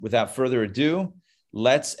without further ado,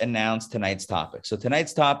 let's announce tonight's topic. So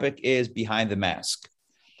tonight's topic is behind the mask.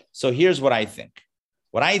 So here's what I think.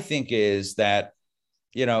 What I think is that,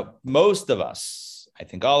 most of us, I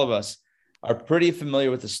think all of us, are pretty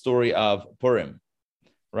familiar with the story of Purim,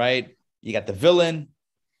 right? You got the villain,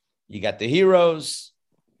 you got the heroes,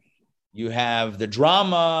 you have the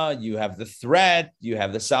drama, you have the threat, you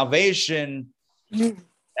have the salvation.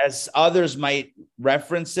 As others might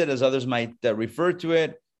reference it, as others might refer to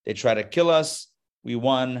it, they try to kill us. We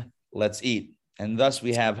won, let's eat. And thus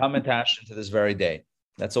we have Hamantash to this very day.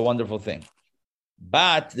 That's a wonderful thing.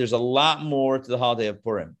 But there's a lot more to the holiday of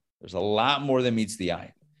Purim. There's a lot more than meets the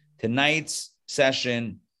eye. Tonight's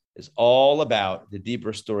session is all about the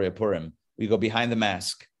deeper story of Purim. We go behind the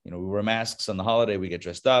mask. We wear masks on the holiday. We get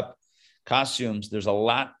dressed up, costumes. There's a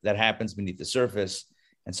lot that happens beneath the surface.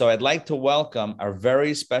 And so I'd like to welcome our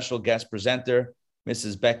very special guest presenter,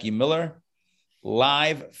 Mrs. Becky Miller,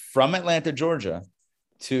 live from Atlanta, Georgia,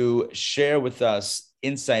 to share with us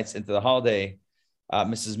insights into the holiday.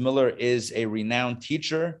 Mrs. Miller is a renowned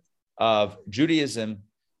teacher of Judaism.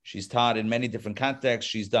 She's taught in many different contexts.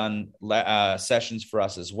 She's done sessions for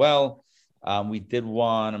us as well. We did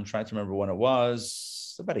one, I'm trying to remember when it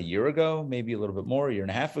was, about a year ago, maybe a little bit more, a year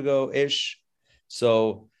and a half ago-ish.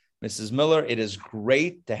 So, Mrs. Miller, it is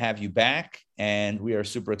great to have you back, and we are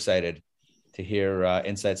super excited to hear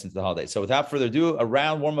insights into the holiday. So without further ado, a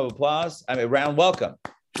round warm of applause. A round welcome.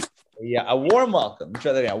 Yeah, a warm welcome.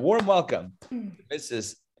 Try that again. A warm welcome,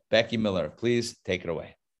 Mrs. Becky Miller. Please take it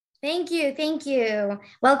away. Thank you. Thank you.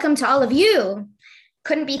 Welcome to all of you.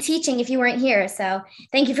 Couldn't be teaching if you weren't here. So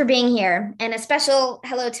thank you for being here. And a special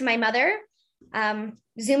hello to my mother,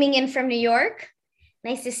 zooming in from New York.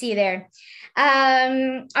 Nice to see you there.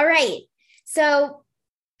 All right. So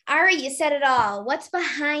Ari, you said it all. What's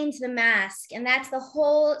behind the mask? And that's the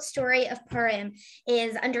whole story of Purim,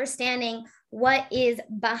 is understanding what is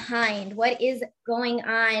behind, what is going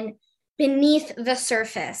on beneath the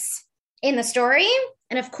surface in the story,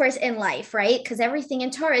 and of course in life, right? Because everything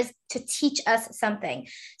in Torah is to teach us something.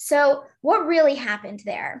 So what really happened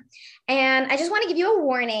there? And I just want to give you a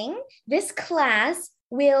warning. This class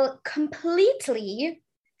will completely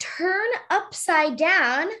turn upside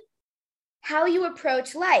down how you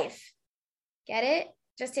approach life. Get it?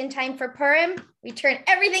 Just in time for Purim, we turn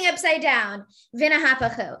everything upside down.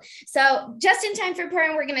 V'nahapachu. So just in time for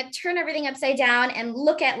Purim, we're going to turn everything upside down and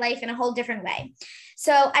look at life in a whole different way.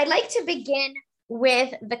 So I'd like to begin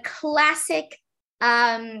with the classic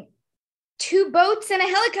two boats and a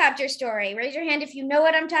helicopter story. Raise your hand if you know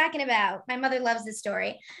what I'm talking about. My mother loves this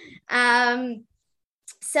story.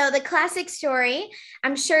 So the classic story,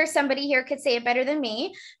 I'm sure somebody here could say it better than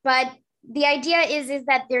me, but the idea is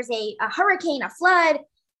that there's a hurricane, a flood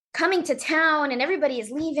coming to town, and everybody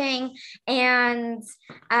is leaving, and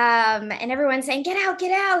everyone's saying, get out,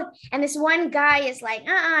 get out. And this one guy is like,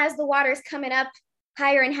 as the water's coming up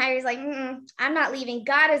higher and higher, he's like, I'm not leaving.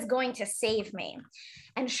 God is going to save me.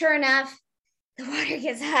 And sure enough, the water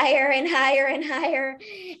gets higher and higher and higher,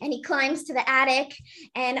 and he climbs to the attic,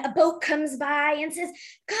 and a boat comes by and says,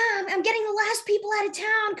 come, I'm getting the last people out of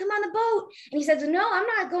town. Come on the boat. And he says, no, I'm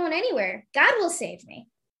not going anywhere. God will save me.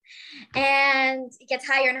 And it gets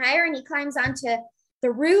higher and higher, and he climbs onto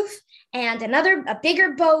the roof, and a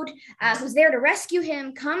bigger boat who's there to rescue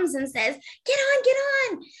him comes and says, get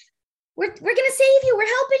on. We're going to save you. We're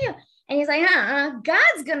helping you. And he's like,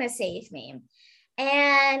 God's going to save me.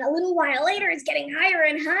 And a little while later, it's getting higher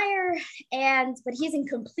and higher, but he's in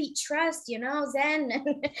complete trust, Zen.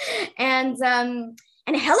 and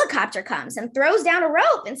a helicopter comes and throws down a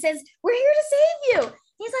rope and says, we're here to save you.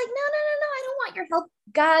 He's like, no, I don't want your help.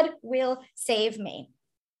 God will save me.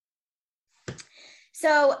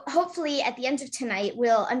 So hopefully at the end of tonight,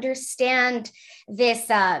 we'll understand this,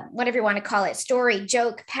 whatever you want to call it, story,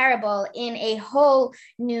 joke, parable in a whole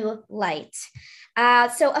new light.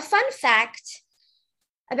 So a fun fact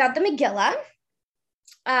about the Megillah.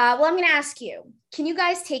 I'm going to ask you, can you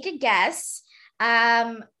guys take a guess?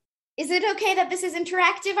 Is it okay that this is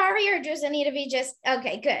interactive, Ari, or does it need to be just,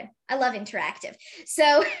 okay, good. I love interactive.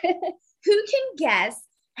 So who can guess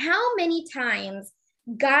how many times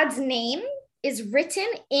God's name is written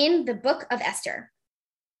in the book of Esther?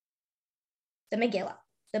 The Megillah,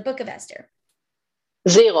 the book of Esther.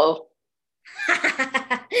 0.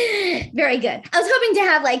 Very good. I was hoping to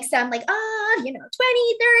have some 20, 30,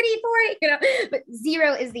 40, but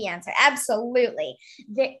 0 is the answer. Absolutely.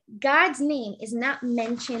 God's name is not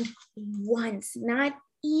mentioned once, not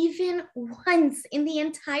even once in the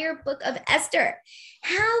entire book of Esther.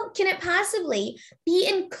 How can it possibly be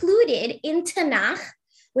included in Tanakh,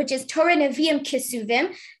 which is Torah, Nevi'im,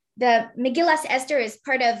 Kesuvim, The Megillas Esther is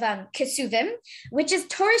part of Kesuvim, which is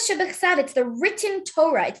Torah Shebechsav. It's the written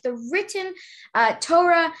Torah. It's the written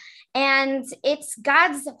Torah, and it's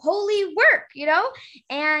God's holy work,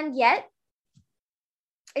 and yet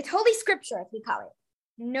it's holy scripture, as we call it.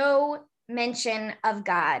 No mention of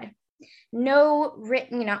God. No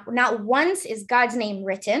written, not once is God's name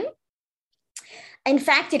written. In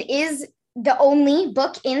fact, it is the only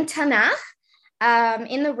book in Tanakh,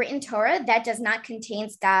 in the written Torah, that does not contain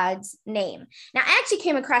God's name. Now, I actually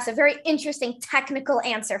came across a very interesting technical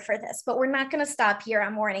answer for this, but we're not going to stop here.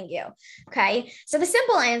 I'm warning you. Okay. So the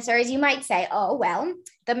simple answer is, you might say, oh, well,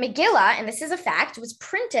 the Megillah, and this is a fact, was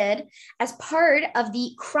printed as part of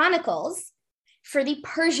the chronicles for the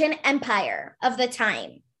Persian Empire of the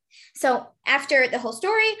time. So after the whole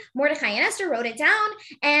story, Mordechai and Esther wrote it down,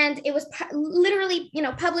 and it was literally,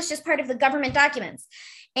 published as part of the government documents.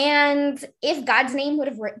 And if God's name would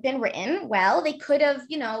have been written, well, they could have,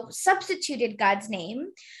 substituted God's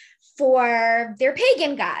name for their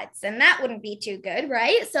pagan gods, and that wouldn't be too good,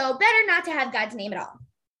 right? So better not to have God's name at all.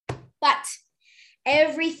 But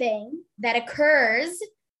everything that occurs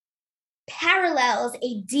parallels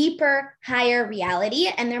a deeper, higher reality,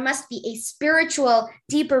 and there must be a spiritual,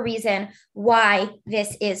 deeper reason why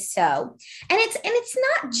this is so. And it's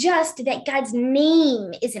not just that God's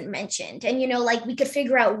name isn't mentioned, and we could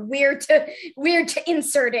figure out where to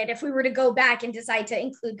insert it if we were to go back and decide to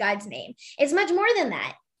include God's name. It's much more than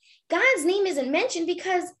that. God's name isn't mentioned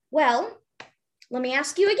because, well, let me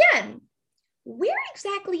ask you again, where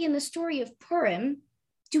exactly in the story of Purim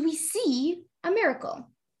do we see a miracle?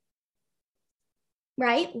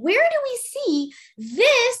 Right? Where do we see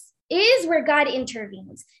this is where God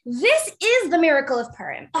intervenes? This is the miracle of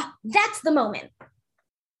Purim. Oh, that's the moment.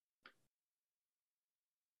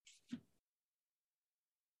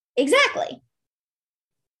 Exactly.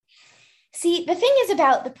 See, the thing is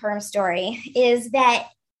about the Purim story is that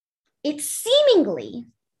it's seemingly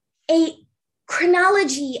a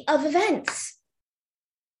chronology of events.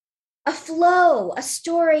 A flow, a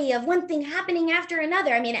story of one thing happening after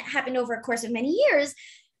another. I mean, it happened over a course of many years,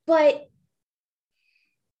 but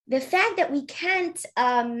the fact that we can't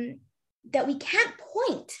point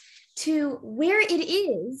to where it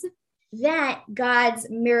is that God's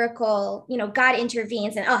miracle, God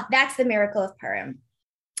intervenes, and that's the miracle of Purim.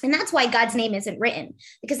 And that's why God's name isn't written,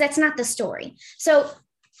 because that's not the story. So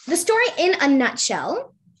the story in a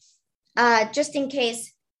nutshell, just in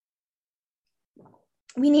case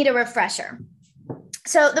we need a refresher.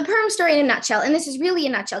 So the Purim story in a nutshell, and this is really a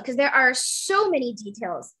nutshell because there are so many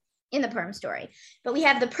details in the Purim story, but we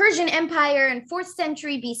have the Persian Empire in 4th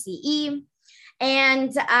century BCE,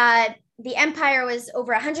 and the empire was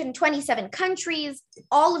over 127 countries.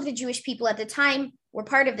 All of the Jewish people at the time were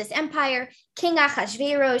part of this empire. King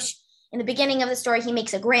Achashverosh, in the beginning of the story, he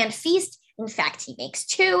makes a grand feast. In fact, he makes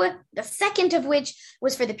two, the second of which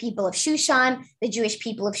was for the people of Shushan. The Jewish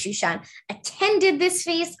people of Shushan attended this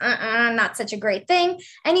feast. Not such a great thing.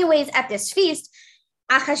 Anyways, at this feast,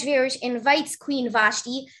 Achashverosh invites Queen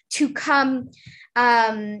Vashti to come.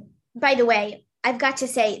 By the way, I've got to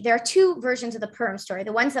say, there are two versions of the Purim story,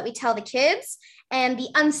 the ones that we tell the kids and the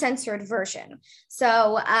uncensored version.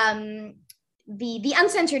 So the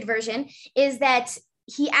uncensored version is that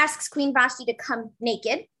he asks Queen Vashti to come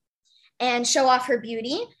naked and show off her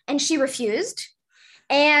beauty, and she refused.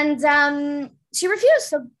 And she refused,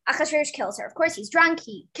 so Achashverosh kills her. Of course, he's drunk,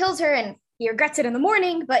 he kills her, and he regrets it in the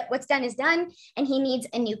morning, but what's done is done, and he needs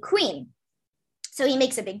a new queen. So he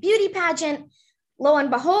makes a big beauty pageant. Lo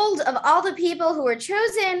and behold, of all the people who were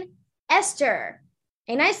chosen, Esther,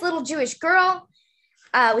 a nice little Jewish girl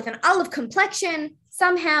with an olive complexion,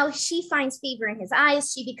 somehow she finds favor in his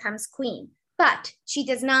eyes, she becomes queen. But she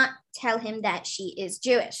does not tell him that she is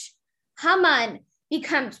Jewish. Haman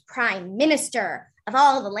becomes prime minister of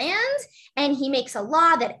all the lands, and he makes a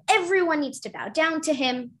law that everyone needs to bow down to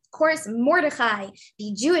him. Of course, Mordechai,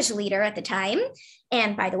 the Jewish leader at the time,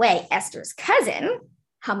 and by the way, Esther's cousin,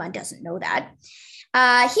 Haman doesn't know that,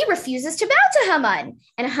 he refuses to bow to Haman,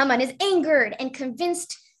 and Haman is angered and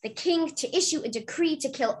convinced the king to issue a decree to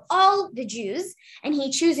kill all the Jews, and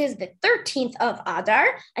he chooses the 13th of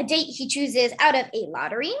Adar, a date he chooses out of a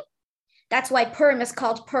lottery. That's why Purim is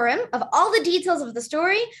called Purim. Of all the details of the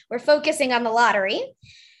story, we're focusing on the lottery.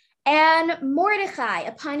 And Mordechai,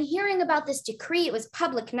 upon hearing about this decree, it was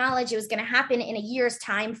public knowledge, it was going to happen in a year's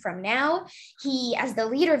time from now. He, as the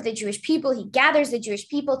leader of the Jewish people, he gathers the Jewish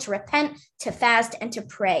people to repent, to fast, and to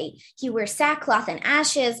pray. He wears sackcloth and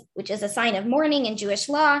ashes, which is a sign of mourning in Jewish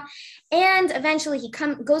law. And eventually he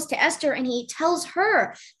goes to Esther and he tells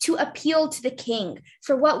her to appeal to the king.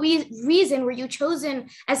 For what reason were you chosen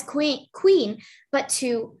as queen, but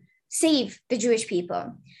to save the Jewish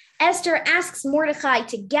people. Esther asks Mordecai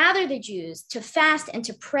to gather the Jews to fast and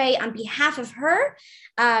to pray on behalf of her.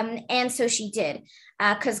 And so she did,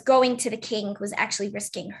 because going to the king was actually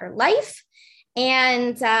risking her life.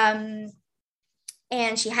 And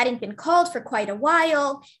she hadn't been called for quite a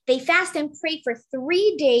while. They fast and pray for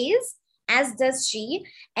 3 days, as does she.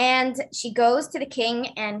 And she goes to the king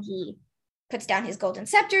and he puts down his golden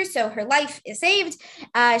scepter. So her life is saved.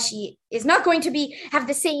 She is not going to have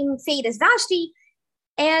the same fate as Vashti.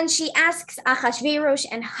 And she asks Achashverosh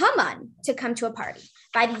and Haman to come to a party.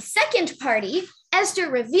 By the second party,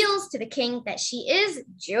 Esther reveals to the king that she is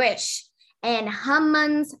Jewish. And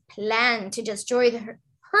Haman's plan to destroy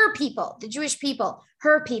her people, the Jewish people,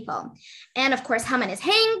 her people. And of course, Haman is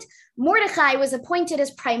hanged. Mordecai was appointed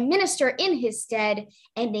as prime minister in his stead,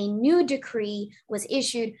 and a new decree was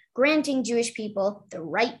issued granting Jewish people the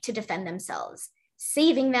right to defend themselves,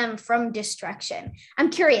 saving them from destruction. I'm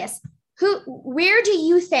curious, where do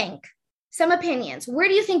you think, some opinions, where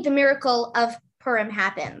do you think the miracle of Purim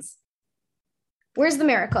happens? Where's the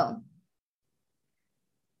miracle?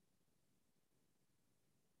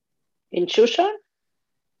 In Shushan?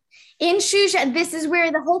 In Shushan, this is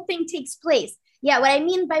where the whole thing takes place. Yeah, what I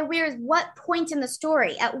mean by where is what point in the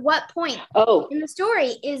story? At what point in the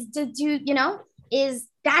story is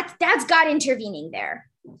that's God intervening there?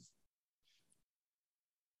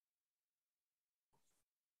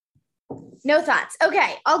 No thoughts.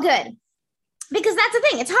 Okay, all good. Because that's the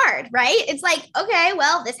thing, it's hard, right? It's like, okay,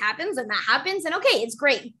 well, this happens and that happens, and okay, it's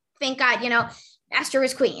great. Thank God, Esther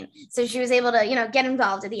was queen. So she was able to, get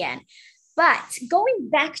involved at the end. But going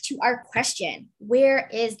back to our question, where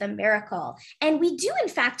is the miracle? And we do, in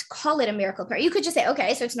fact, call it a miracle of Purim. You could just say,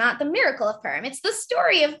 okay, so it's not the miracle of Purim. It's the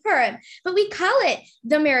story of Purim. But we call it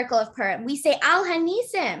the miracle of Purim. We say Al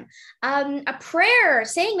Hanisim, a prayer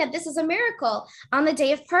saying that this is a miracle on the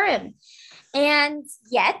day of Purim. And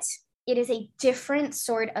yet, it is a different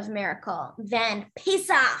sort of miracle than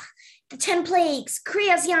Pesach, the 10 plagues,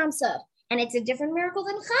 Kriyas Yamsuf. And it's a different miracle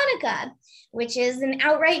than Hanukkah, which is an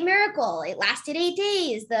outright miracle. It lasted 8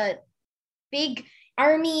 days. The big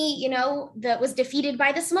army, that was defeated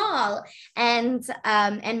by the small, and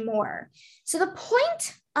more. So the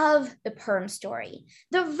point of the Purim story,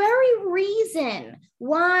 the very reason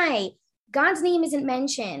why God's name isn't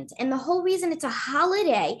mentioned, and the whole reason it's a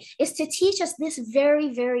holiday, is to teach us this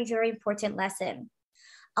very, very, very important lesson.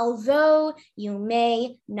 Although you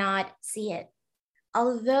may not see it,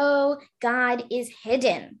 although God is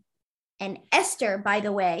hidden. And Esther, by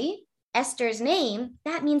the way, Esther's name,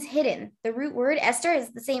 that means hidden. The root word Esther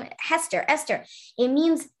is the same, Hester, Esther. It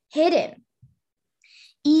means hidden.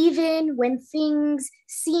 Even when things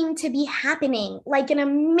seem to be happening like an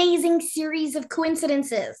amazing series of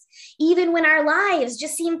coincidences, even when our lives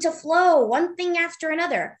just seem to flow one thing after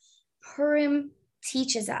another, Purim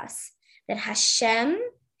teaches us that Hashem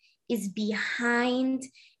is behind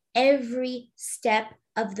every step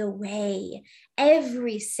of the way.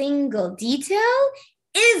 Every single detail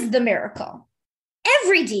is the miracle.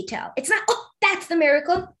 Every detail. It's not, that's the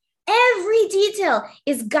miracle. Every detail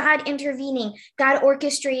is God intervening, God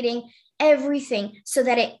orchestrating everything so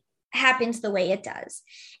that it happens the way it does.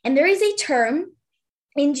 And there is a term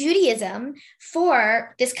in Judaism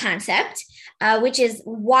for this concept, which is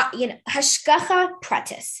hashgacha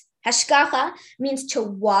pratis. Hashgacha means to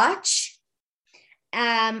watch.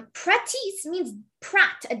 Pratis means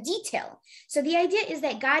prat, a detail. So the idea is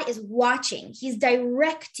that God is watching, he's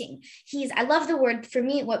directing, I love the word, for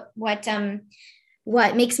me,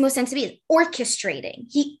 what makes most sense to me is orchestrating.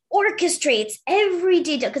 He orchestrates every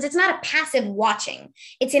detail, because it's not a passive watching.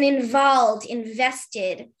 It's an involved,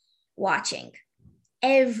 invested watching.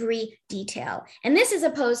 Every detail. And this is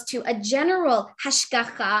opposed to a general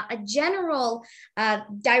hashgacha, a general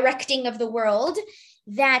directing of the world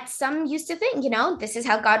that some used to think, this is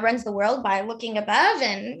how God runs the world, by looking above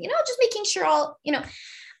and, just making sure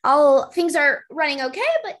all things are running okay,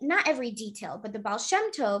 but not every detail. But the Baal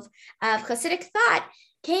Shem Tov of Hasidic thought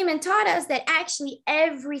came and taught us that actually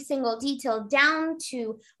every single detail, down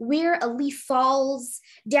to where a leaf falls,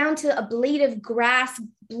 down to a blade of grass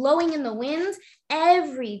blowing in the wind,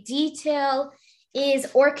 every detail is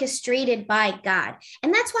orchestrated by God.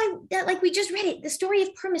 And that's why, like we just read it, the story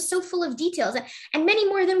of Purim is so full of details, and many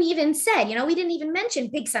more than we even said. We didn't even mention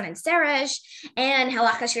Big Son and Seresh, and how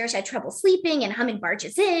Achashverosh had trouble sleeping, and Haman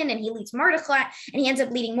barges in, and he leads Mordecai, and he ends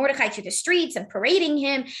up leading Mordecai through the streets and parading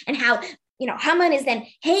him, and how, Haman is then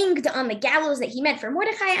hanged on the gallows that he meant for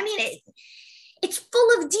Mordecai. I mean, it's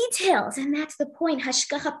full of details, and that's the point.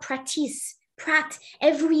 Hashgacha pratis,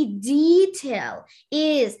 Every detail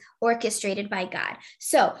is orchestrated by God.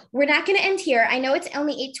 So we're not going to end here. I know it's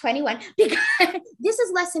only 8:21 because this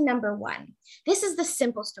is lesson number 1. This is the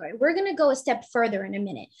simple story. We're going to go a step further in a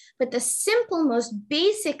minute, but the simple, most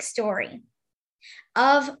basic story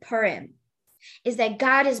of Purim is that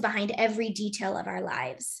God is behind every detail of our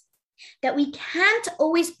lives, that we can't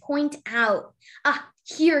always point out,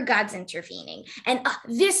 here God's intervening, and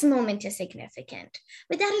this moment is significant.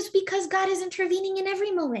 But that is because God is intervening in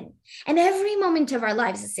every moment, and every moment of our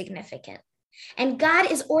lives is significant. And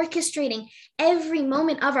God is orchestrating every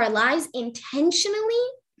moment of our lives intentionally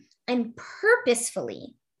and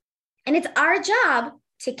purposefully. And it's our job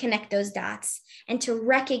to connect those dots and to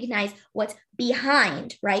recognize what's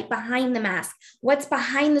behind, right? Behind the mask, what's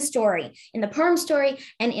behind the story, in the Purim story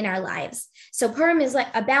and in our lives. So Purim is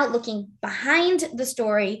about looking behind the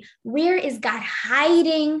story. Where is God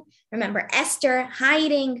hiding? Remember Esther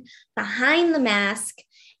hiding behind the mask.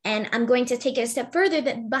 And I'm going to take it a step further,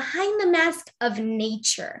 that behind the mask of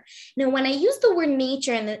nature. Now, when I use the word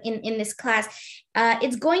nature in this class,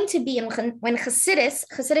 it's going to be when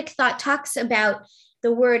Hasidic thought talks about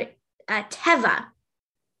the word teva,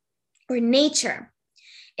 or nature.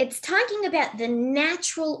 It's talking about the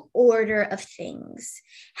natural order of things,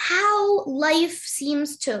 how life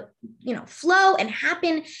seems to, flow and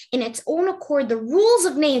happen in its own accord, the rules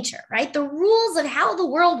of nature, right? The rules of how the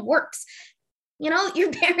world works.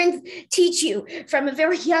 Your parents teach you from a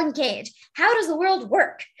very young age, how does the world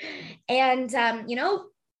work? And,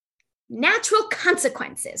 natural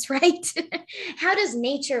consequences, right? How does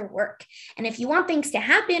nature work? And if you want things to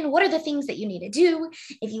happen, what are the things that you need to do?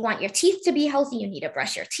 If you want your teeth to be healthy, you need to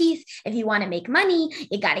brush your teeth. If you want to make money,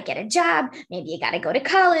 you got to get a job. Maybe you got to go to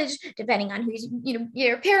college, depending on who's,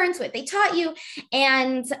 your parents, what they taught you,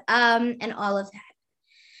 and all of that.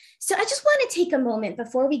 So I just want to take a moment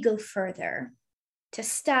before we go further to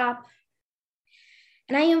stop.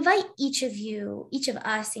 And I invite each of you, each of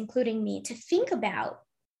us, including me, to think about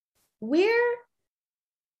where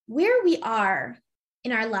we are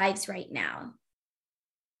in our lives right now,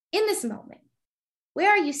 in this moment. Where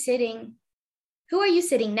are you sitting? Who are you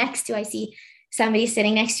sitting next to? I see somebody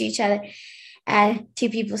sitting next to each other, 2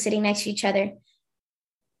 people sitting next to each other.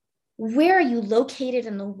 Where are you located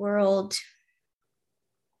in the world?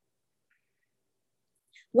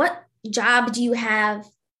 What job do you have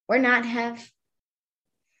or not have?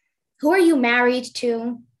 Who are you married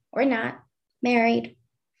to or not married?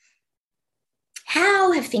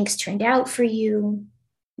 How have things turned out for you?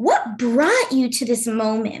 What brought you to this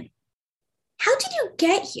moment? How did you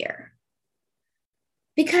get here?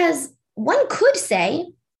 Because one could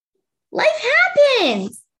say, life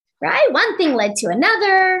happens, right? One thing led to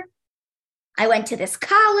another. I went to this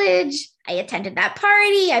college. I attended that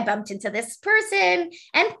party. I bumped into this person.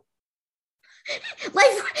 And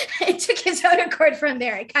life, it took its own accord from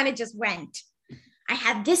there. It kind of just went. I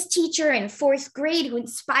had this teacher in 4th grade who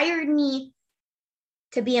inspired me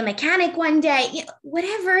to be a mechanic one day,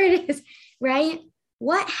 whatever it is, right?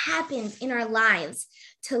 What happens in our lives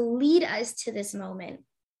to lead us to this moment?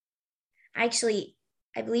 Actually,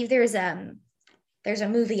 I believe there's a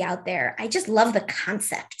movie out there. I just love the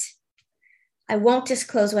concept. I won't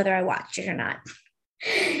disclose whether I watched it or not,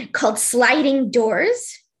 called Sliding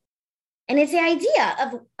Doors. And it's the idea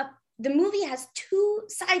of the movie has 2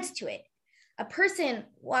 sides to it. A person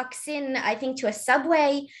walks in, I think, to a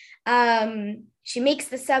subway. She makes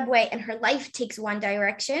the subway and her life takes one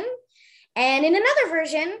direction. And in another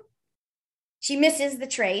version, she misses the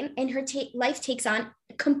train and her life takes on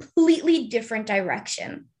a completely different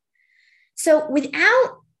direction. So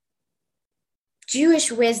without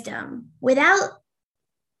Jewish wisdom, without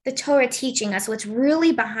the Torah teaching us what's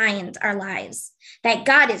really behind our lives, that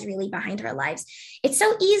God is really behind our lives, it's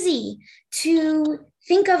so easy to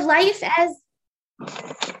think of life as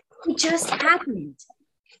it just happened,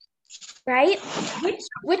 right?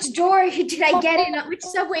 Which door did I get in? Which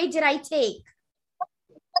subway did I take?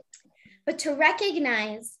 But to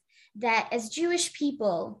recognize that as Jewish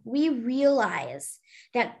people, we realize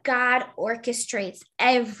that God orchestrates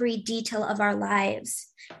every detail of our lives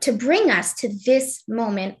to bring us to this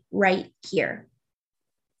moment right here.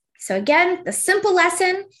 So again, the simple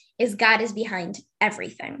lesson is God is behind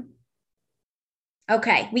everything.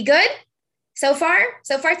 Okay, we good? So far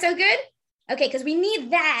so good? Okay, because we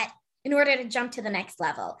need that in order to jump to the next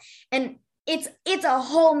level. And it's a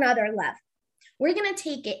whole nother level. We're going to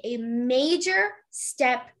take it a major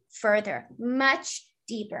step further, much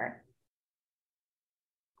deeper.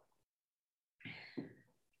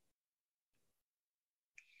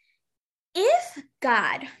 If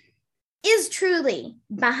God is truly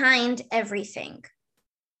behind everything,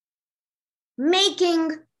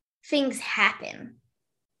 making things happen.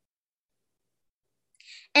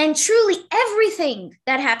 And truly everything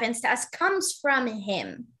that happens to us comes from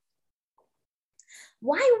him.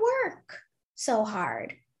 Why work so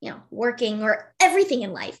hard? Working or everything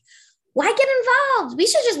in life. Why get involved? We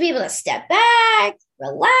should just be able to step back,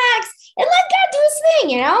 relax, and let God do his thing,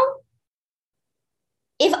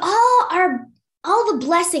 If all the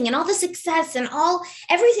blessing and all the success and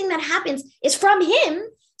everything that happens is from him,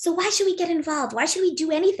 so why should we get involved? Why should we do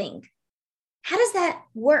anything? How does that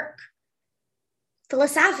work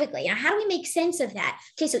philosophically? How do we make sense of that?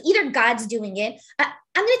 Okay, so either God's doing it.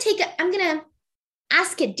 I'm going to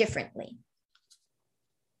ask it differently.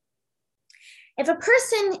 If a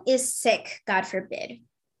person is sick, God forbid,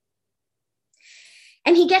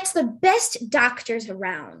 and he gets the best doctors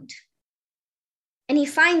around, and he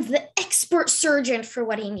finds the expert surgeon for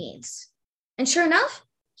what he needs, and sure enough,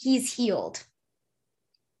 he's healed.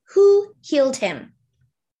 Who healed him?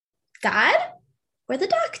 God or the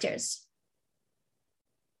doctors?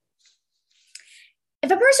 If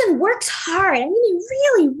a person works hard, they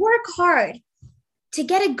really work hard to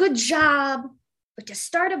get a good job or to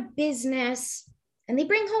start a business, and they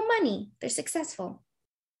bring home money, they're successful.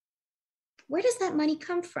 Where does that money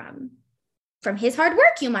come from? From his hard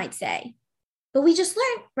work, you might say. But we just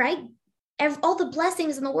learned, right? All the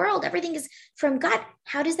blessings in the world, everything is from God.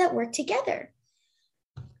 How does that work together?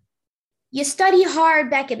 You study hard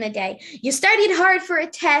back in the day. You studied hard for a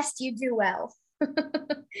test, you do well.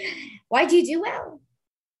 Why do you do well?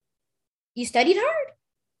 You studied hard.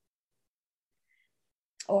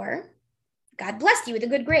 Or God blessed you with a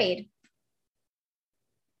good grade.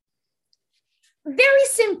 Very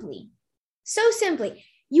simply, so simply,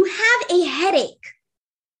 you have a headache.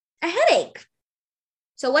 A headache.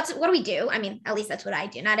 So what do we do? At least that's what I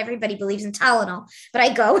do. Not everybody believes in Tylenol, but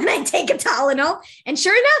I go and I take a Tylenol, and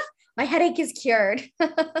sure enough, my headache is cured.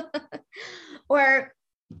 Or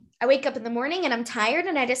I wake up in the morning and I'm tired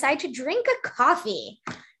and I decide to drink a coffee.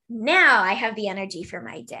 Now I have the energy for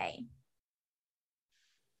my day.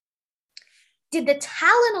 Did the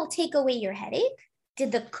Tylenol take away your headache?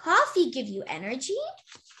 Did the coffee give you energy?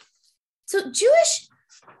 So Jewish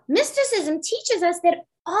mysticism teaches us that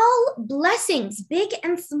all blessings, big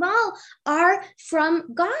and small, are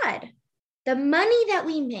from God. The money that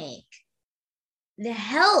we make, the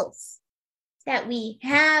health that we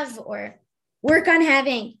have or work on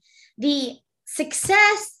having, the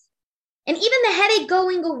success, and even the headache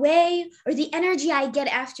going away or the energy I get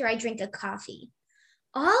after I drink a coffee.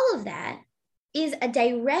 All of that is a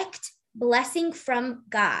direct blessing from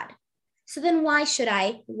God. So then why should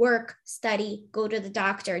I work, study, go to the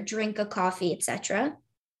doctor, drink a coffee, etc.?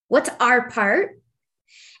 What's our part?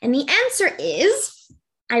 And the answer is,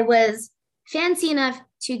 I was fancy enough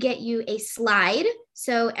to get you a slide.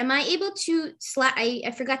 So am I able to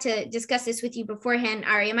I forgot to discuss this with you beforehand,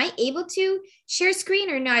 Ari. Am I able to share screen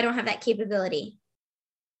or no, I don't have that capability?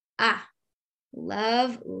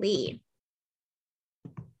 Lovely.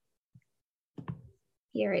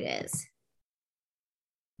 Here it is.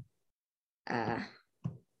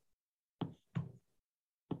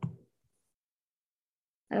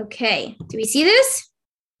 Okay, do we see this?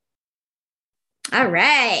 All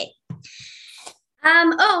right.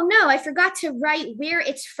 Oh no, I forgot to write where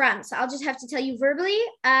it's from. So I'll just have to tell you verbally.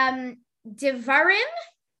 Devarim,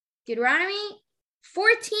 Deuteronomy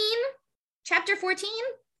 14, chapter 14,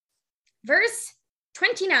 verse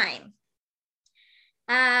 29.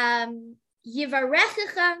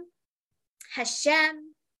 Yivarechecha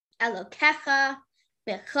Hashem Elokecha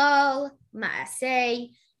bechol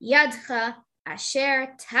ma'aseh yadcha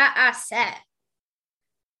asher ta'aseh.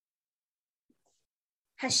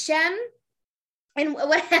 Hashem, and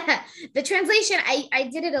what the translation, I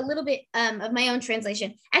did it a little bit of my own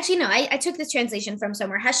translation. Actually, no, I took this translation from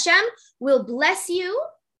somewhere. Hashem will bless you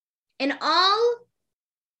in all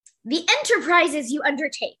the enterprises you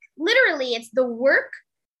undertake. Literally, it's the work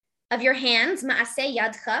of your hands, ma'aseh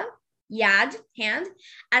yadcha, yad, hand,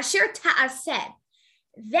 asher ta'aseh,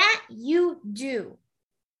 that you do.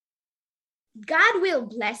 God will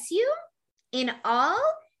bless you in all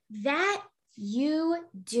that you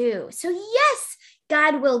do. So yes,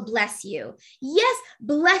 God will bless you. Yes,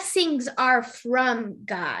 blessings are from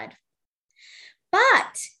God.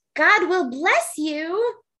 But God will bless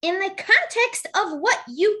you in the context of what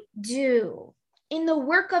you do, in the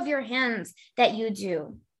work of your hands that you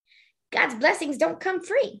do. God's blessings don't come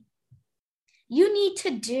free. You need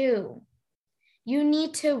to do. You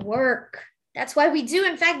need to work. That's why we do,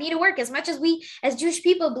 in fact, need to work. As much as we, as Jewish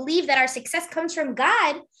people, believe that our success comes from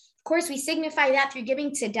God, of course, we signify that through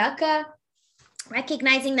giving tzedakah,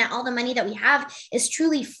 recognizing that all the money that we have is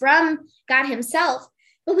truly from God himself,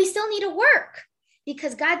 but we still need to work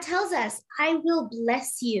because God tells us, I will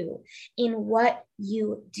bless you in what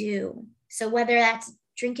you do. So whether that's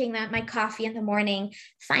drinking my coffee in the morning,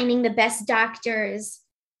 finding the best doctors,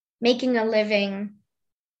 making a living,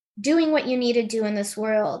 doing what you need to do in this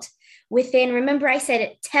world, within, remember I said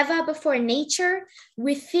it, teva before nature,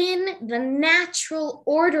 within the natural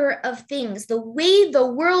order of things, the way the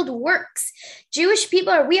world works. Jewish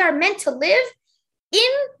people, we are meant to live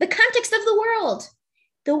in the context of the world.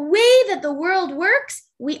 The way that the world works,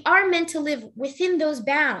 we are meant to live within those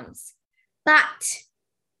bounds. But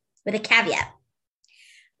with a caveat,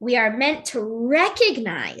 we are meant to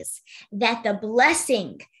recognize that the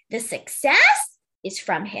blessing, the success is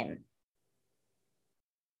from him.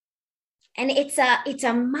 And it's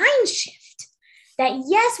a mind shift that,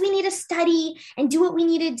 yes, we need to study and do what we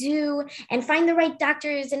need to do and find the right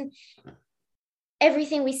doctors and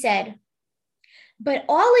everything we said. But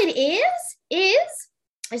all it is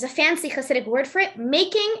there's a fancy Hasidic word for it,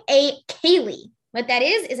 making a keli. What that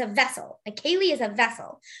is a vessel. A keli is a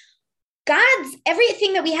vessel.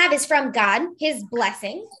 Everything that we have is from God, his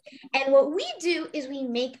blessing. And what we do is we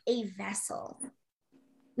make a vessel.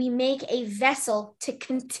 We make a vessel to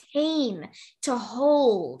contain, to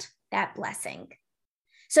hold that blessing.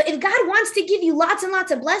 So if God wants to give you lots and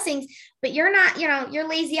lots of blessings, but you're not, you're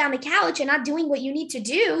lazy on the couch and not doing what you need to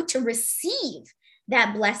do to receive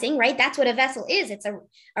that blessing, right? That's what a vessel is. It's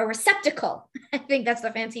a receptacle. I think that's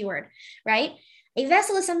the fancy word, right? A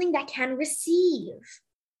vessel is something that can receive.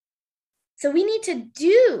 So we need to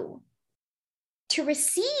do to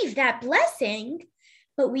receive that blessing,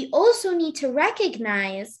 but we also need to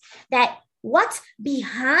recognize that what's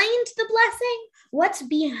behind the blessing, what's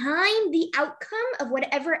behind the outcome of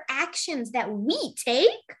whatever actions that we take,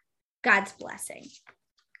 God's blessing.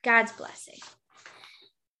 God's blessing.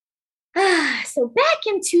 So back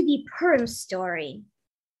into the Purim story.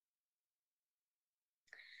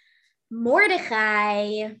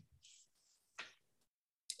 Mordechai,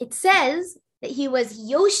 it says that he was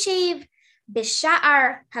Yoshev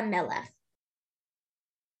B'Sha'ar HaMelech.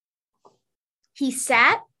 He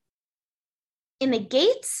sat in the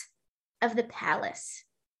gates of the palace.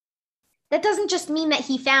 That doesn't just mean that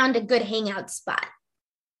he found a good hangout spot.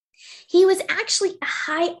 He was actually a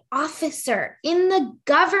high officer in the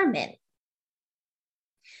government.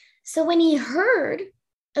 So when he heard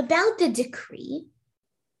about the decree,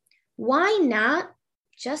 why not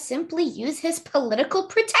just simply use his political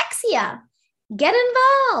protexia? Get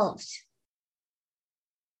involved.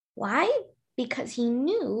 Why? Because he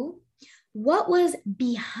knew what was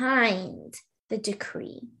behind the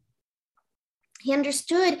decree. He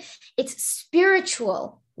understood its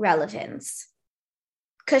spiritual relevance.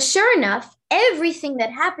 Because sure enough, everything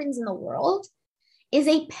that happens in the world is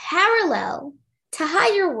a parallel to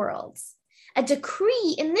higher worlds. A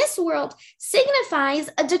decree in this world signifies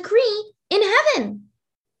a decree in heaven.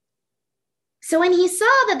 So when he saw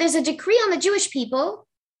that there's a decree on the Jewish people,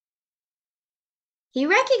 he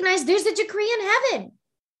recognized there's a decree in heaven.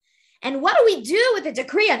 And what do we do with the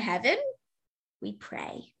decree in heaven? We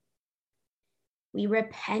pray. We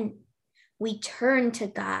repent. We turn to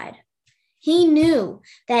God. He knew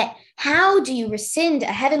that how do you rescind a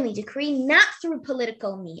heavenly decree? Not through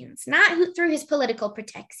political means, not through his political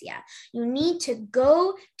protexia. You need to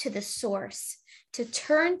go to the source, to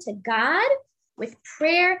turn to God with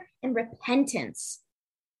prayer and repentance.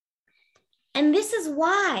 And this is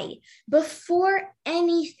why, before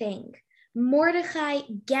anything, Mordechai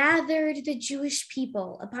gathered the Jewish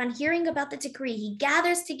people. Upon hearing about the decree, he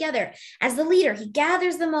gathers together as the leader. He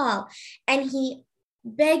gathers them all, and he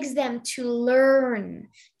begs them to learn,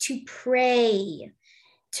 to pray,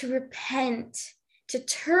 to repent, to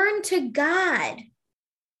turn to God.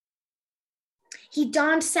 He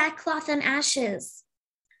donned sackcloth and ashes.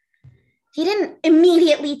 He didn't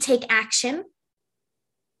immediately take action.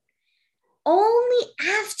 Only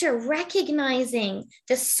after recognizing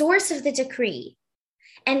the source of the decree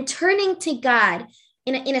and turning to God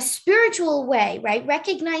in a spiritual way, right?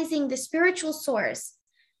 Recognizing the spiritual source,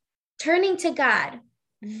 turning to God,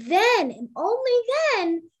 then and only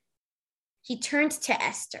then he turned to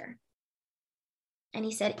Esther. And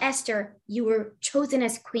he said, Esther, you were chosen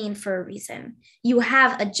as queen for a reason. You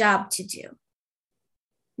have a job to do.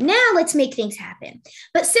 Now let's make things happen.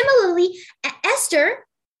 But similarly, Esther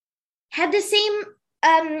had the same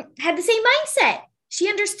mindset. She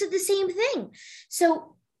understood the same thing.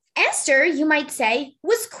 So Esther, you might say,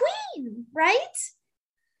 was queen, right?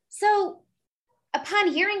 So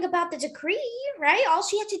upon hearing about the decree, right, all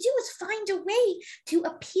she had to do was find a way to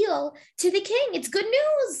appeal to the king. It's good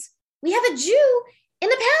news. We have a Jew in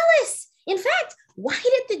the palace. In fact, why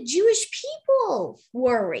did the Jewish people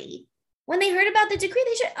worry? When they heard about the decree,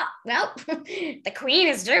 they said, oh, well, the queen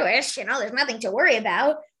is Jewish, there's nothing to worry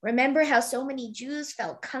about. Remember how so many Jews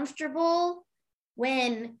felt comfortable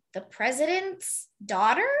when the president's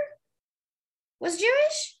daughter was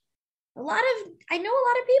Jewish? I know a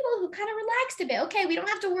lot of people who kind of relaxed a bit. Okay, we don't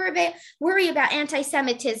have to worry about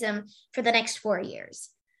anti-Semitism for the next 4 years.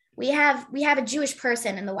 We have a Jewish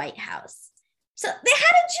person in the White House. So they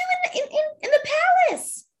had a Jew in the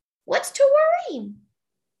palace. What's to worry?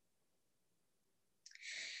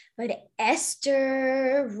 But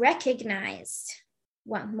Esther recognized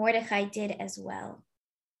what Mordecai did as well.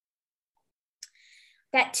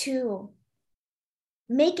 That to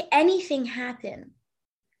make anything happen,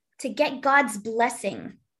 to get God's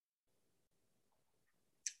blessing,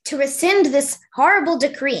 to rescind this horrible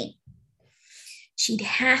decree, she'd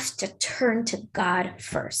have to turn to God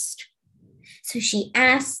first. So she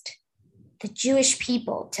asked the Jewish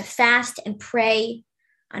people to fast and pray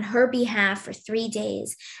on her behalf for 3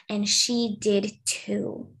 days, and she did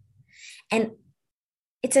too. And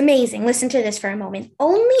it's amazing. Listen to this for a moment.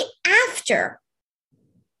 Only after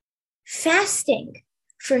fasting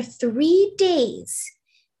for 3 days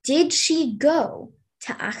did she go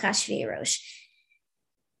to Achashverosh.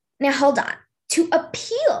 Now, hold on. To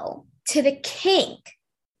appeal to the king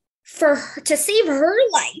to save her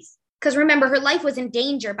life, because remember, her life was in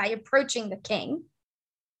danger by approaching the king.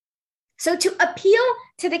 So to appeal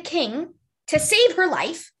to the king to save her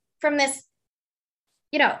life from this,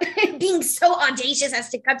 being so audacious as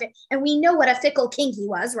to come to, and we know what a fickle king he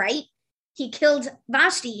was, right? He killed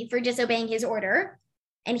Vashti for disobeying his order.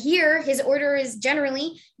 And here his order is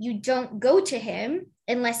generally, you don't go to him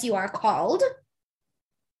unless you are called.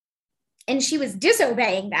 And she was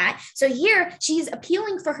disobeying that. So here she's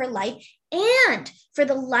appealing for her life and for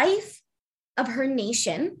the life of her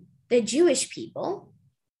nation, the Jewish people.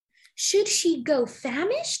 Should she go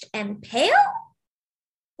famished and pale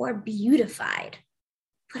or beautified?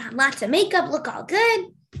 Put on lots of makeup, look all good,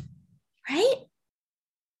 right?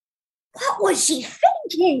 What was she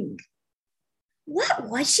thinking? What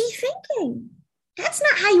was she thinking? That's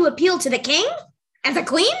not how you appeal to the king and the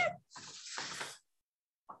queen.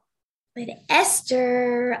 But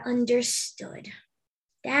Esther understood.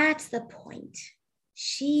 That's the point.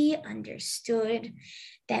 She understood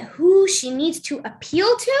that who she needs to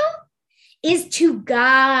appeal to is to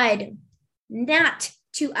God, not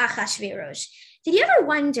to Achashverosh. Did you ever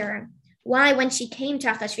wonder why when she came to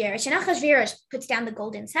Achashverosh, and Achashverosh puts down the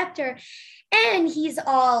golden scepter, and he's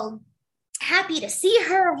all happy to see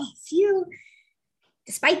her,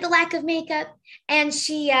 despite the lack of makeup, and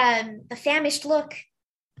she, the famished look,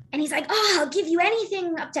 and he's like, oh, I'll give you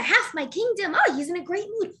anything up to half my kingdom. Oh, he's in a great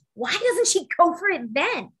mood. Why doesn't she go for it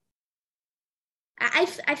then?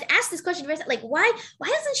 I've asked this question, like, why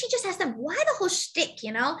doesn't she just ask them, why the whole shtick,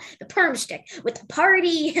 the perm shtick with the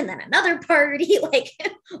party and then another party? Like,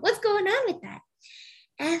 what's going on with that?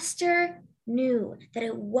 Esther knew that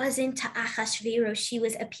it wasn't to Achashverosh she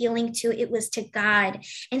was appealing to, it was to God.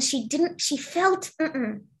 And she felt,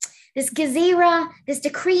 this gezerah, this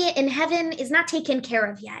decree in heaven is not taken care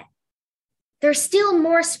of yet. There's still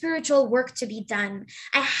more spiritual work to be done.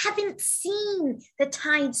 I haven't seen the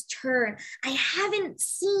tides turn. I haven't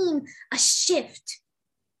seen a shift.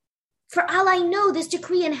 For all I know, this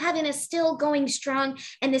decree in heaven is still going strong,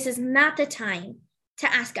 and this is not the time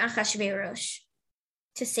to ask Achashverosh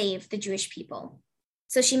to save the Jewish people.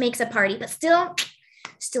 So she makes a party, but still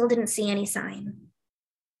didn't see any sign.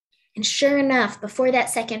 And sure enough, before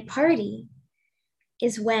that second party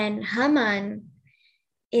is when Haman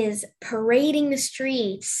is parading the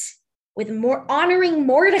streets with honoring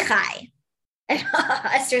Mordecai. And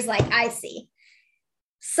Esther's like, I see.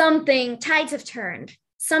 Tides have turned.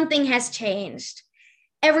 Something has changed.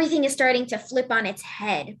 Everything is starting to flip on its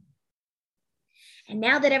head. And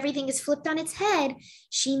now that everything is flipped on its head,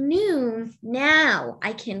 she knew, now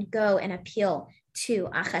I can go and appeal to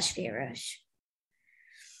Achashverosh.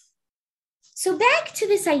 So back to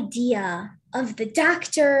this idea of the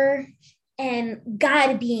doctor and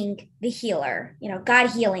God being the healer, God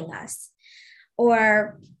healing us,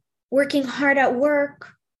 or working hard at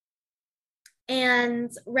work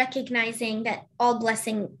and recognizing that all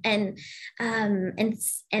blessing and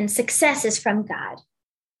success is from God.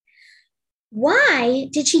 Why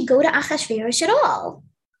did she go to Achashverosh at all?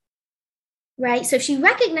 Right? So she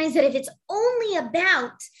recognized that if it's only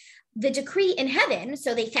about the decree in heaven,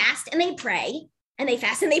 so they fast and they pray, and they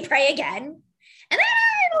fast and they pray again, and then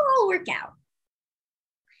it'll all work out.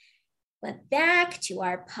 But back to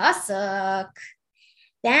our pasuk.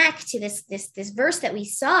 back to this verse that we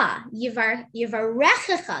saw,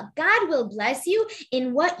 Yivarechecha, God will bless you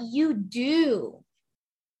in what you do.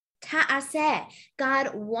 Ta'aseh,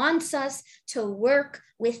 God wants us to work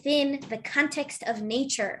within the context of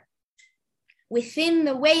nature, within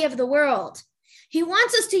the way of the world. He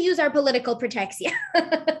wants us to use our political protexia,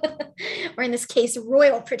 or in this case,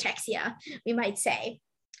 royal protexia, we might say.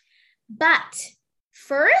 But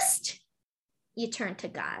first, you turn to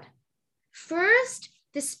God. First,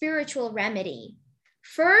 the spiritual remedy.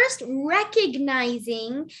 First,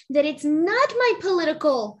 recognizing that it's not my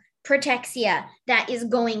political protexia that is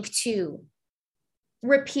going to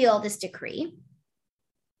repeal this decree.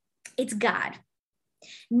 It's God.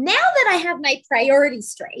 Now that I have my priorities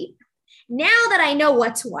straight, now that I know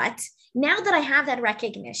what's what, now that I have that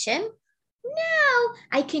recognition, now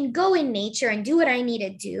I can go in nature and do what I need to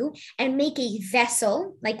do and make a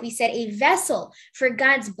vessel, like we said, a vessel for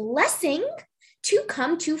God's blessing to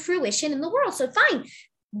come to fruition in the world. So fine,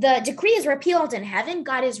 the decree is repealed in heaven.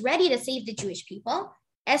 God is ready to save the Jewish people.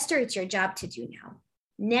 Esther, it's your job to do now.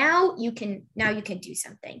 Now you can do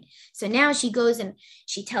something. So now she goes and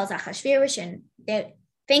she tells Achashverosh, and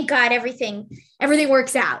thank God everything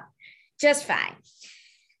works out just fine.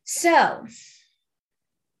 So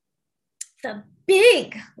the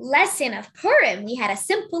big lesson of Purim, we had a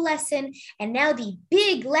simple lesson, and now the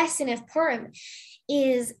big lesson of Purim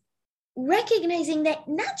is recognizing that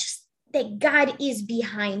not just that God is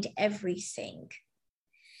behind everything,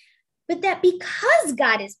 but that because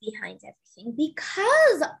God is behind everything,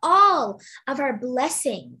 because all of our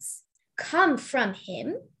blessings come from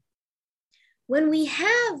Him, when we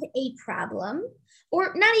have a problem,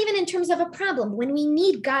 or not even in terms of a problem, when we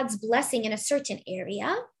need God's blessing in a certain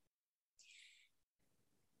area,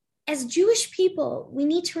 as Jewish people, we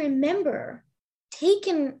need to remember, take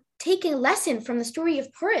a lesson from the story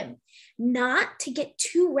of Purim, not to get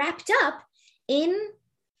too wrapped up in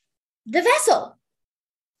the vessel.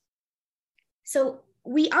 So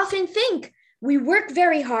we often think we work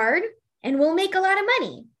very hard and we'll make a lot of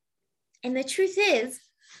money. And the truth is,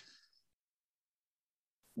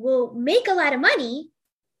 we'll make a lot of money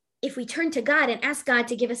if we turn to God and ask God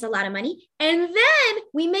to give us a lot of money, and then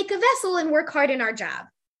we make a vessel and work hard in our job.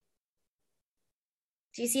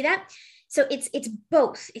 Do you see that? So it's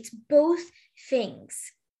both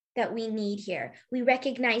things that we need here. We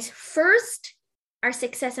recognize first, our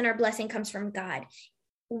success and our blessing comes from God.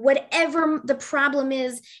 Whatever the problem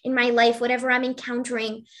is in my life, whatever I'm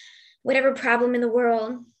encountering, whatever problem in the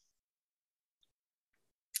world,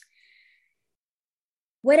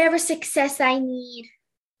 whatever success I need,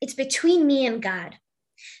 it's between me and God.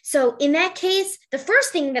 So in that case, the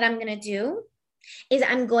first thing that I'm going to do is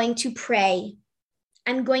I'm going to pray.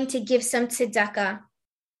 I'm going to give some tzedakah,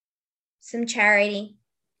 some charity.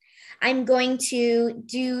 I'm going to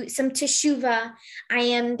do some teshuvah.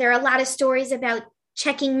 There are a lot of stories about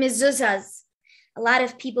checking mezuzahs. A lot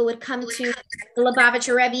of people would come to the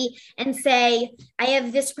Lubavitcher Rebbe and say, I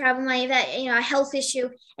have this problem, I have that, a health issue.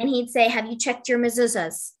 And he'd say, have you checked your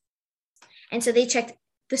mezuzahs? And so they checked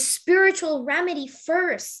the spiritual remedy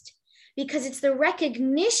first, because it's the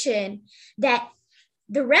recognition that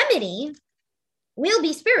the remedy will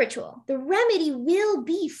be spiritual. The remedy will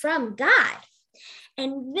be from God.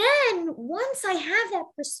 And then once I have that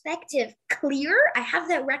perspective clear, I have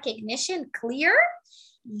that recognition clear,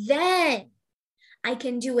 then I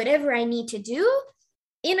can do whatever I need to do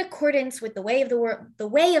in accordance with the way of the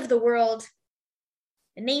world,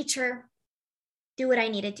 the nature, do what I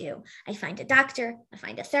need to do. I find a doctor, I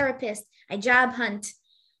find a therapist, I job hunt,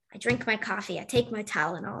 I drink my coffee, I take my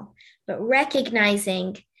Tylenol, but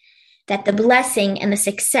recognizing that the blessing and the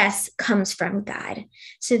success comes from God.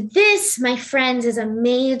 So this, my friends, is a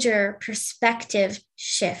major perspective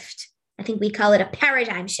shift. I think we call it a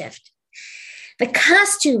paradigm shift. The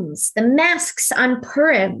costumes, the masks on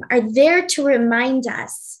Purim are there to remind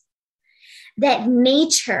us that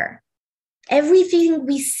nature, everything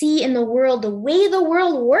we see in the world, the way the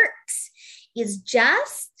world works, is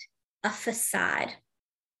just a facade.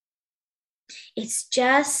 It's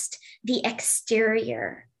just the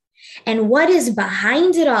exterior. And what is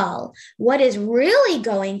behind it all, what is really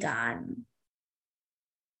going on,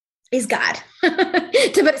 is God,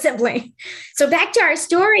 to put it simply. So back to our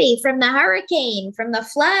story from the hurricane, from the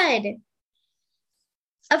flood.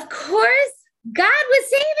 Of course, God was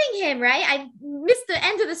saving him, right? I missed the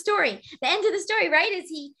end of the story. The end of the story, right, is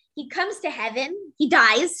he comes to heaven. He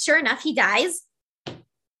dies. Sure enough, he dies.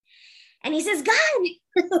 And he says,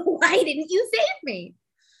 God, why didn't you save me?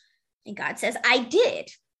 And God says, I did.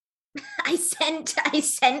 I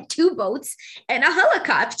sent 2 boats and a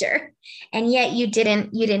helicopter, and yet you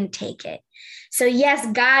didn't take it. So yes,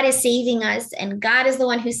 God is saving us, and God is the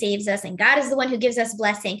one who saves us, and God is the one who gives us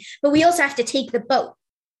blessing. But we also have to take the boat,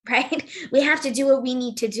 right? We have to do what we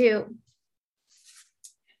need to do.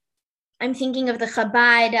 I'm thinking of the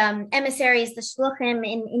Chabad emissaries, the Shluchim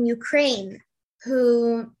in Ukraine,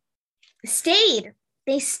 who stayed.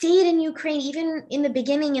 They stayed in Ukraine, even in the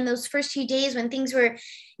beginning, in those first few days when things were,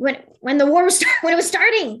 when the war was, when it was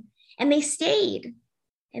starting, and they stayed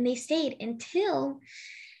until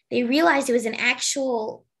they realized it was an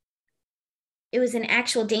actual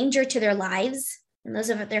danger to their lives and those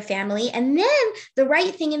of their family. And then the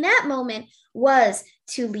right thing in that moment was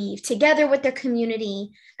to leave together with their community,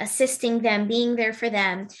 assisting them, being there for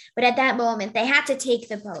them. But at that moment, they had to take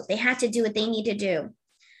the boat. They had to do what they need to do.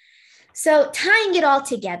 So tying it all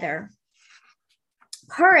together,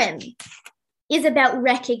 Purim is about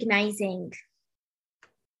recognizing,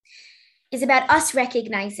 is about us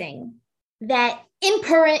recognizing that in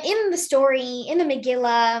Purim, in the story, in the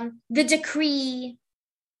Megillah, the decree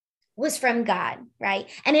was from God, right?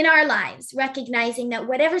 And in our lives, recognizing that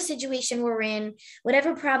whatever situation we're in,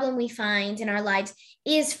 whatever problem we find in our lives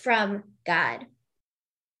is from God.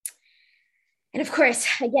 And of course,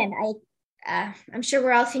 again, I'm sure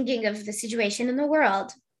we're all thinking of the situation in the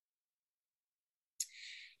world,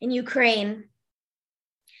 in Ukraine.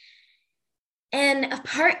 And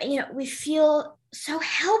we feel so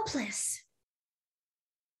helpless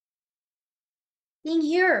being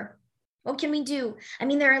here. What can we do? I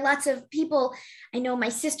mean, there are lots of people. I know my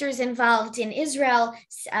sister's involved in Israel,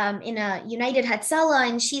 in a United Hatzalah,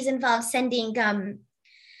 and she's involved sending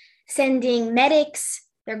medics.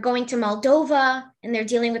 They're going to Moldova, and they're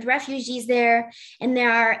dealing with refugees there. And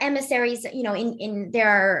there are emissaries, there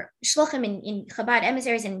are shluchim in Chabad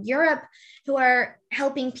emissaries in Europe who are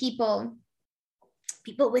helping people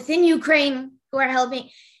within Ukraine who are helping.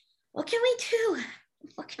 What can we do?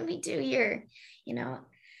 What can we do here?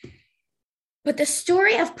 But the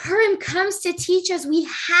story of Purim comes to teach us we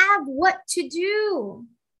have what to do.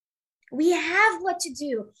 We have what to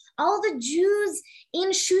do. All the Jews in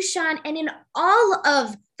Shushan and in all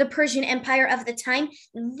of the Persian Empire of the time,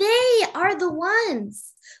 they are the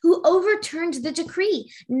ones who overturned the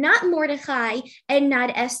decree, not Mordechai and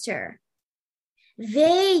not Esther.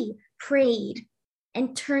 They prayed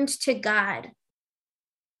and turned to God.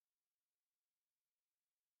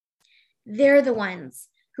 They're the ones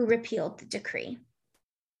who repealed the decree.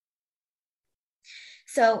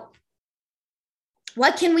 So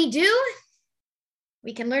what can we do?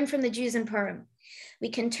 We can learn from the Jews in Purim. We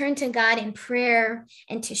can turn to God in prayer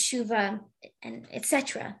and teshuvah and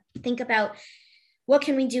etc. Think about what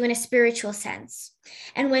can we do in a spiritual sense.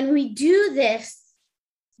 And when we do this,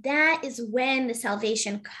 that is when the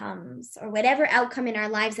salvation comes, or whatever outcome in our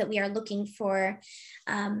lives that we are looking for.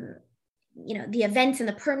 The events in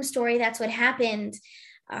the Purim story, that's what happened.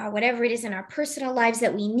 Whatever it is in our personal lives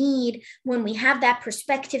that we need, when we have that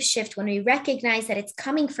perspective shift, when we recognize that it's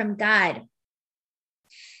coming from God,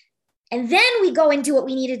 and then we go and do what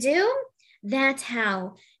we need to do, that's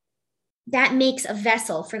how that makes a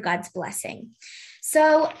vessel for God's blessing.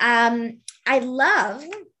 So I love,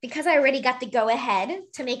 because I already got the go ahead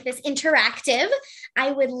to make this interactive, I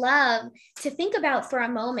would love to think about for a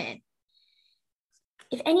moment,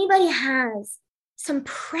 if anybody has some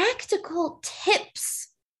practical tips,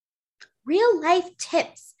 real life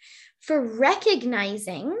tips for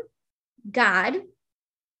recognizing God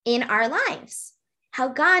in our lives, how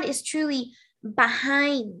God is truly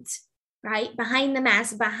behind, right? Behind the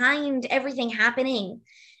mask, behind everything happening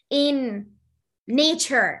in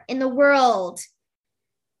nature, in the world,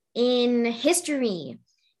 in history,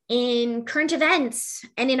 in current events,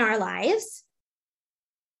 and in our lives.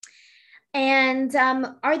 And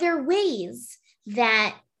are there ways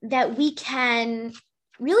that we can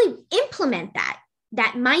really implement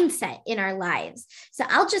that mindset in our lives? So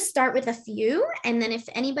I'll just start with a few, and then if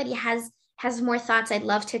anybody has more thoughts, I'd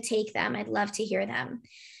love to take them. I'd love to hear them.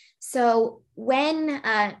 So when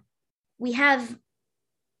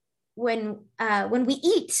we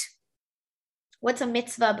eat, what's a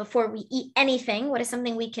mitzvah before we eat anything? What is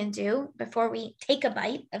something we can do before we take a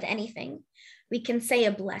bite of anything? We can say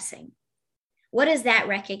a blessing. What does that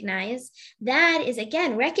recognize? That is,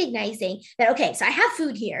 again, recognizing that, okay, so I have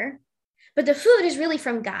food here, but the food is really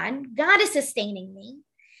from God. God is sustaining me.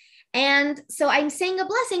 And so I'm saying a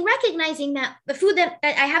blessing, recognizing that the food that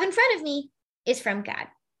I have in front of me is from God.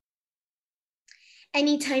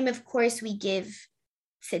 Anytime, of course, we give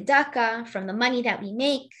tzedakah from the money that we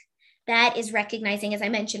make, that is recognizing, as I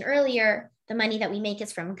mentioned earlier, the money that we make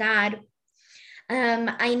is from God.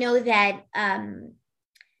 I know that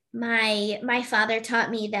my father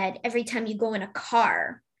taught me that every time you go in a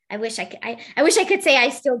car, I wish I could. I wish I could say I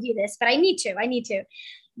still do this, but I need to.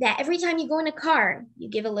 That every time you go in a car, you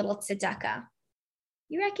give a little tzedakah.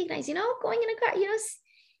 You recognize, going in a car,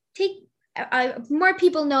 take more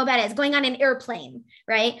people know about it. It's going on an airplane,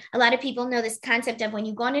 right? A lot of people know this concept of when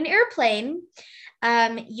you go on an airplane,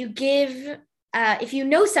 you give, if you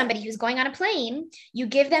know somebody who's going on a plane, you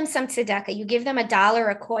give them some tzedakah, you give them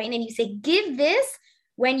 $1, a coin, and you say, give this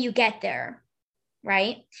when you get there,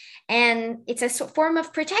 right? And it's a form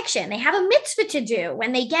of protection. They have a mitzvah to do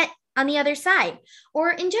when they get on the other side,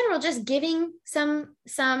 or in general, just giving some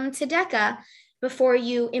tzedakah before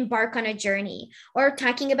you embark on a journey. Or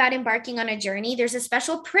talking about embarking on a journey, there's a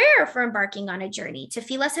special prayer for embarking on a journey,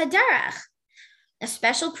 Tefilas Haderech, a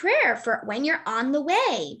special prayer for when you're on the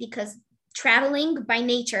way, because traveling by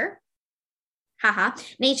nature,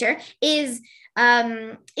 nature is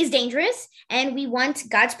dangerous, and we want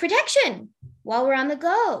God's protection while we're on the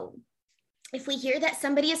go. If we hear that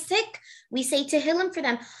somebody is sick, we say Tehillim for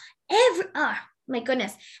them. My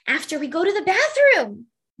goodness, after we go to the bathroom,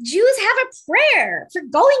 Jews have a prayer for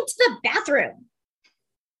going to the bathroom.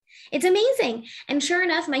 It's amazing. And sure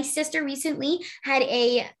enough, my sister recently had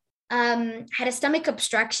a stomach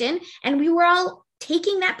obstruction, and we were all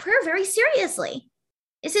taking that prayer very seriously.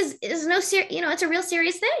 It's a real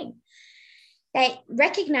serious thing. That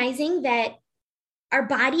recognizing that our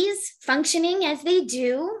bodies functioning as they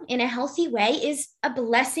do in a healthy way is a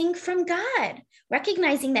blessing from God.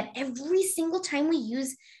 Recognizing that every single time we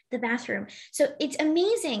use the bathroom. So it's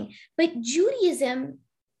amazing. But Judaism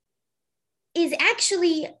is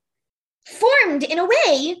actually formed in a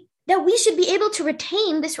way that we should be able to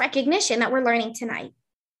retain this recognition that we're learning tonight.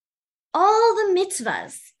 All the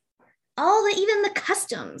mitzvahs, even the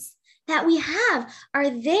customs that we have are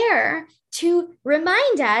there to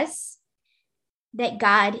remind us that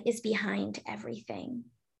God is behind everything,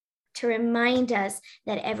 to remind us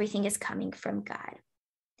that everything is coming from God.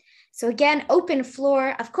 So again, open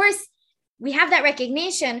floor. Of course, we have that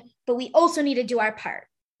recognition, but we also need to do our part,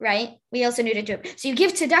 right? We also need to do it. So you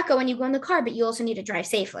give tzedakah when you go in the car, but you also need to drive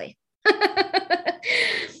safely.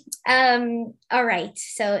 All right.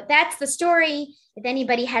 So that's the story. If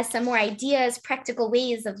anybody has some more ideas, practical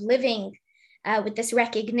ways of living with this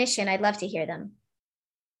recognition, I'd love to hear them.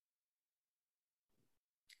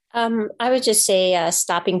 I would just say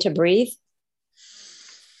stopping to breathe.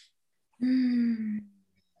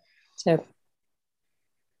 So,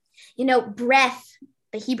 breath,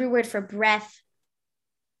 the Hebrew word for breath,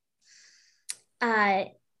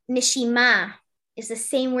 nishima, is the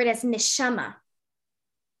same word as neshama.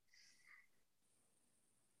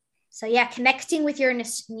 So yeah, connecting with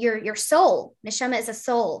your soul. Neshama is a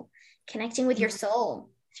soul. Connecting with your soul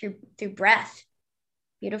through breath.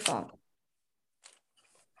 Beautiful.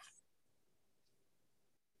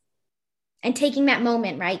 And taking that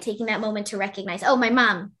moment, right? Taking that moment to recognize, oh, my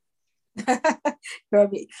mom.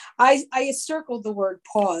 I circled the word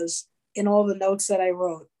pause in all the notes that I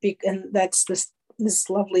wrote. And that's this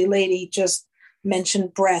lovely lady just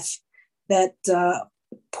mentioned breath, that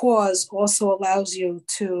pause also allows you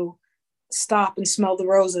to stop and smell the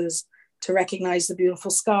roses, to recognize the beautiful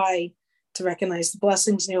sky, to recognize the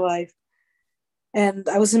blessings in your life. And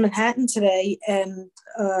I was in Manhattan today and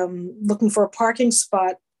looking for a parking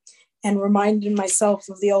spot and reminded myself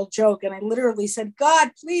of the old joke. And I literally said,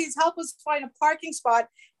 God, please help us find a parking spot.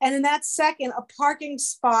 And in that second, a parking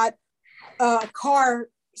spot, car's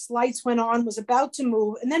lights went on, was about to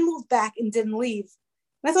move, and then moved back and didn't leave.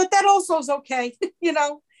 And I thought that also is okay, and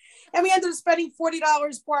we ended up spending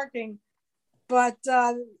 $40 parking. But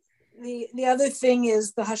the other thing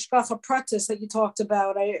is the hashgacha pratis that you talked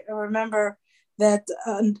about. I remember that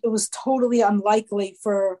it was totally unlikely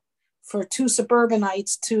for two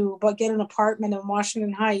suburbanites to get an apartment in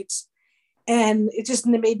Washington Heights. And it just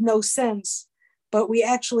made no sense. But we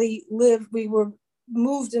actually we were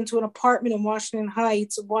moved into an apartment in Washington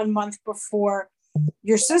Heights 1 month before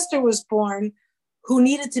your sister was born, who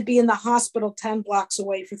needed to be in the hospital 10 blocks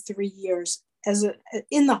away for 3 years,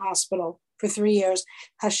 in the hospital for 3 years.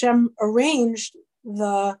 Hashem arranged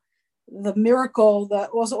the miracle that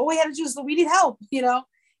also, all we had to do is we need help,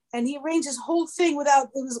 and he arranged his whole thing it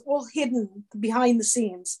was all hidden behind the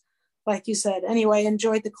scenes, like you said. Anyway, I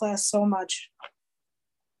enjoyed the class so much.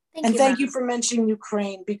 Thank you for mentioning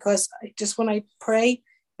Ukraine, because when I pray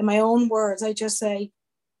in my own words, I just say,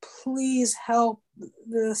 please help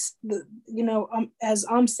this, as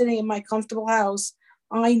I'm sitting in my comfortable house,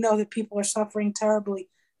 I know that people are suffering terribly.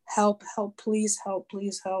 Help, please help,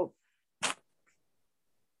 please help.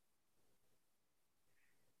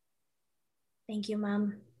 Thank you,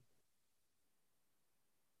 Mom.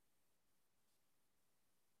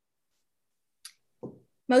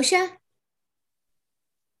 Moshe?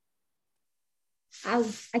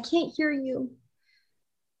 I can't hear you.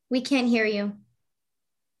 We can't hear you.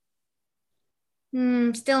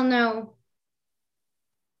 Still no.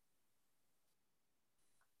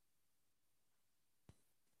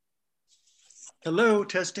 Hello,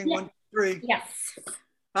 testing Yeah. 1, 2, 3. Yes.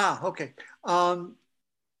 Okay.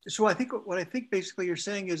 So I think what I think basically you're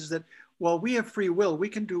saying is that while we have free will, we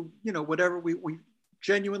can do, whatever we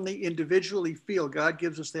genuinely individually feel. God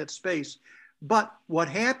gives us that space. But what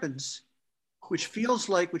happens, which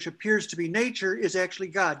appears to be nature, is actually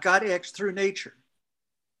God. God acts through nature.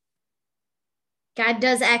 God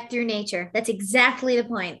does act through nature. That's exactly the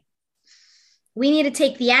point. We need to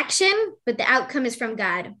take the action, but the outcome is from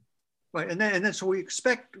God. Right, and then so we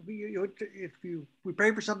expect, if we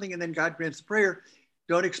pray for something and then God grants the prayer,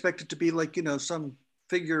 don't expect it to be like, some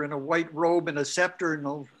figure in a white robe and a scepter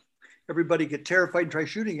and everybody get terrified and try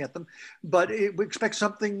shooting at them. But we expect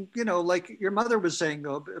something, like your mother was saying,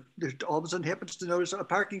 all of a sudden happens to notice a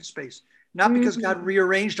parking space. Not because God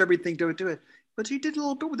rearranged everything to do it, but she did a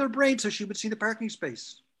little bit with her brain so she would see the parking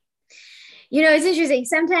space. It's interesting.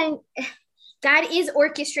 Sometimes God is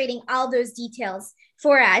orchestrating all those details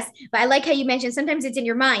for us, but I like how you mentioned sometimes it's in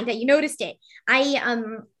your mind that you noticed it.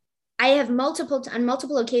 I have on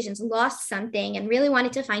multiple occasions lost something and really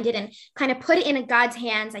wanted to find it and kind of put it in God's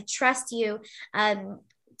hands. I trust you praying,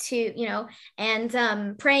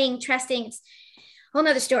 trusting, it's a whole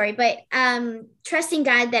nother story, but trusting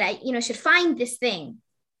God that I should find this thing.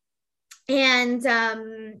 And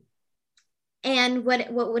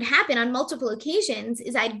what would happen on multiple occasions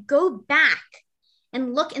is I'd go back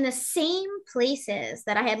and look in the same places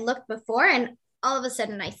that I had looked before, and all of a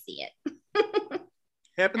sudden I see it.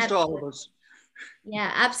 Happens to all of us. Yeah,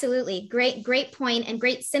 absolutely. Great point and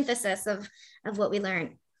great synthesis of what we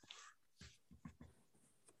learned.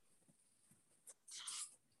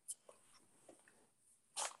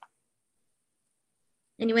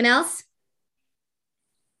 Anyone else?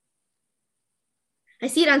 I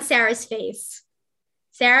see it on Sarah's face.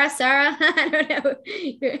 Sarah, I don't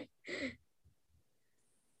know.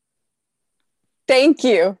 Thank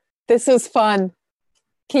you. This was fun.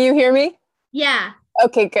 Can you hear me? Yeah.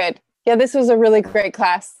 Okay, good. Yeah, this was a really great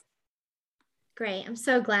class. Great. I'm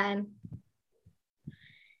so glad.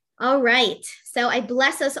 All right. So I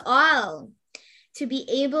bless us all to be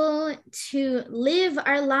able to live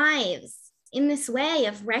our lives in this way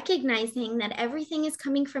of recognizing that everything is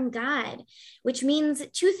coming from God, which means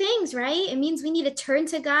two things, right? It means we need to turn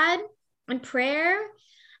to God in prayer.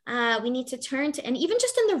 We need to turn to, and even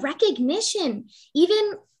just in the recognition,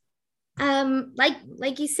 even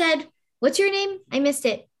like you said, what's your name? I missed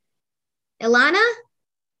it. Ilana?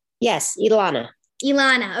 Yes, Ilana.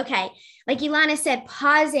 Ilana, okay. Like Ilana said,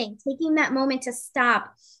 pausing, taking that moment to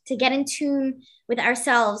stop, to get in tune with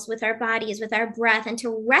ourselves, with our bodies, with our breath, and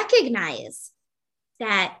to recognize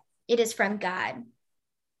that it is from God.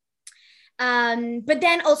 But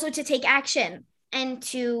then also to take action and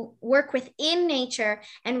to work within nature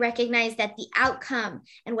and recognize that the outcome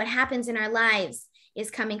and what happens in our lives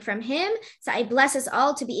is coming from Him. So I bless us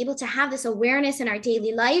all to be able to have this awareness in our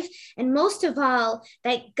daily life. And most of all,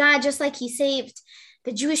 that God, just like He saved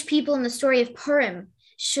the Jewish people in the story of Purim,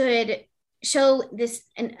 should show this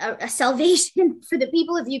a salvation for the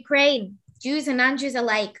people of Ukraine, Jews and non-Jews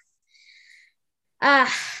alike. And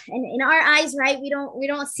in our eyes, right, we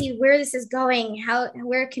don't see where this is going,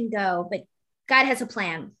 where it can go, but God has a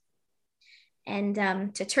plan. And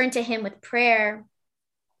to turn to Him with prayer,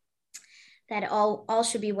 that all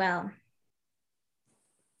should be well.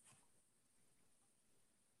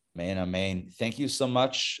 Amen, amen. Thank you so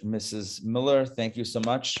much, Mrs. Miller. Thank you so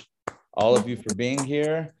much, all of you, for being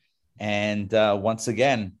here. And once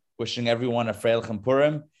again, wishing everyone a Freilichen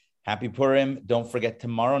Purim. Happy Purim. Don't forget,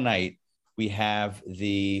 tomorrow night, we have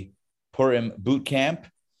the Purim Boot Camp,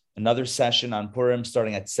 another session on Purim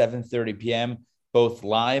starting at 7:30 p.m., both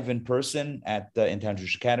live in person at the InTown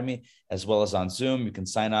Jewish Academy, as well as on Zoom. You can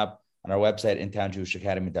sign up on our website,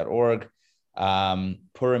 intownjewishacademy.org.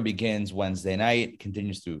 Purim begins Wednesday night,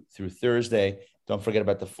 continues through Thursday. Don't forget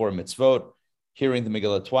about the 4 mitzvot, hearing the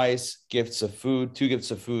Megillah twice, gifts of food, 2 gifts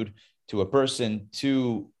of food to a person,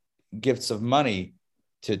 2 gifts of money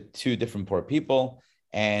to 2 different poor people,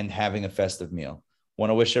 and having a festive meal. Want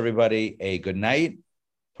to wish everybody a good night.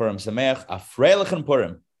 Purim Sameach, a Freilichen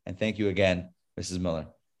Purim. And thank you again, Mrs. Miller.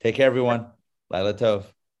 Take care, everyone. Laila Tov.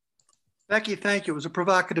 Becky, thank you. It was a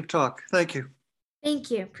provocative talk. Thank you.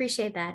 Thank you. Appreciate that.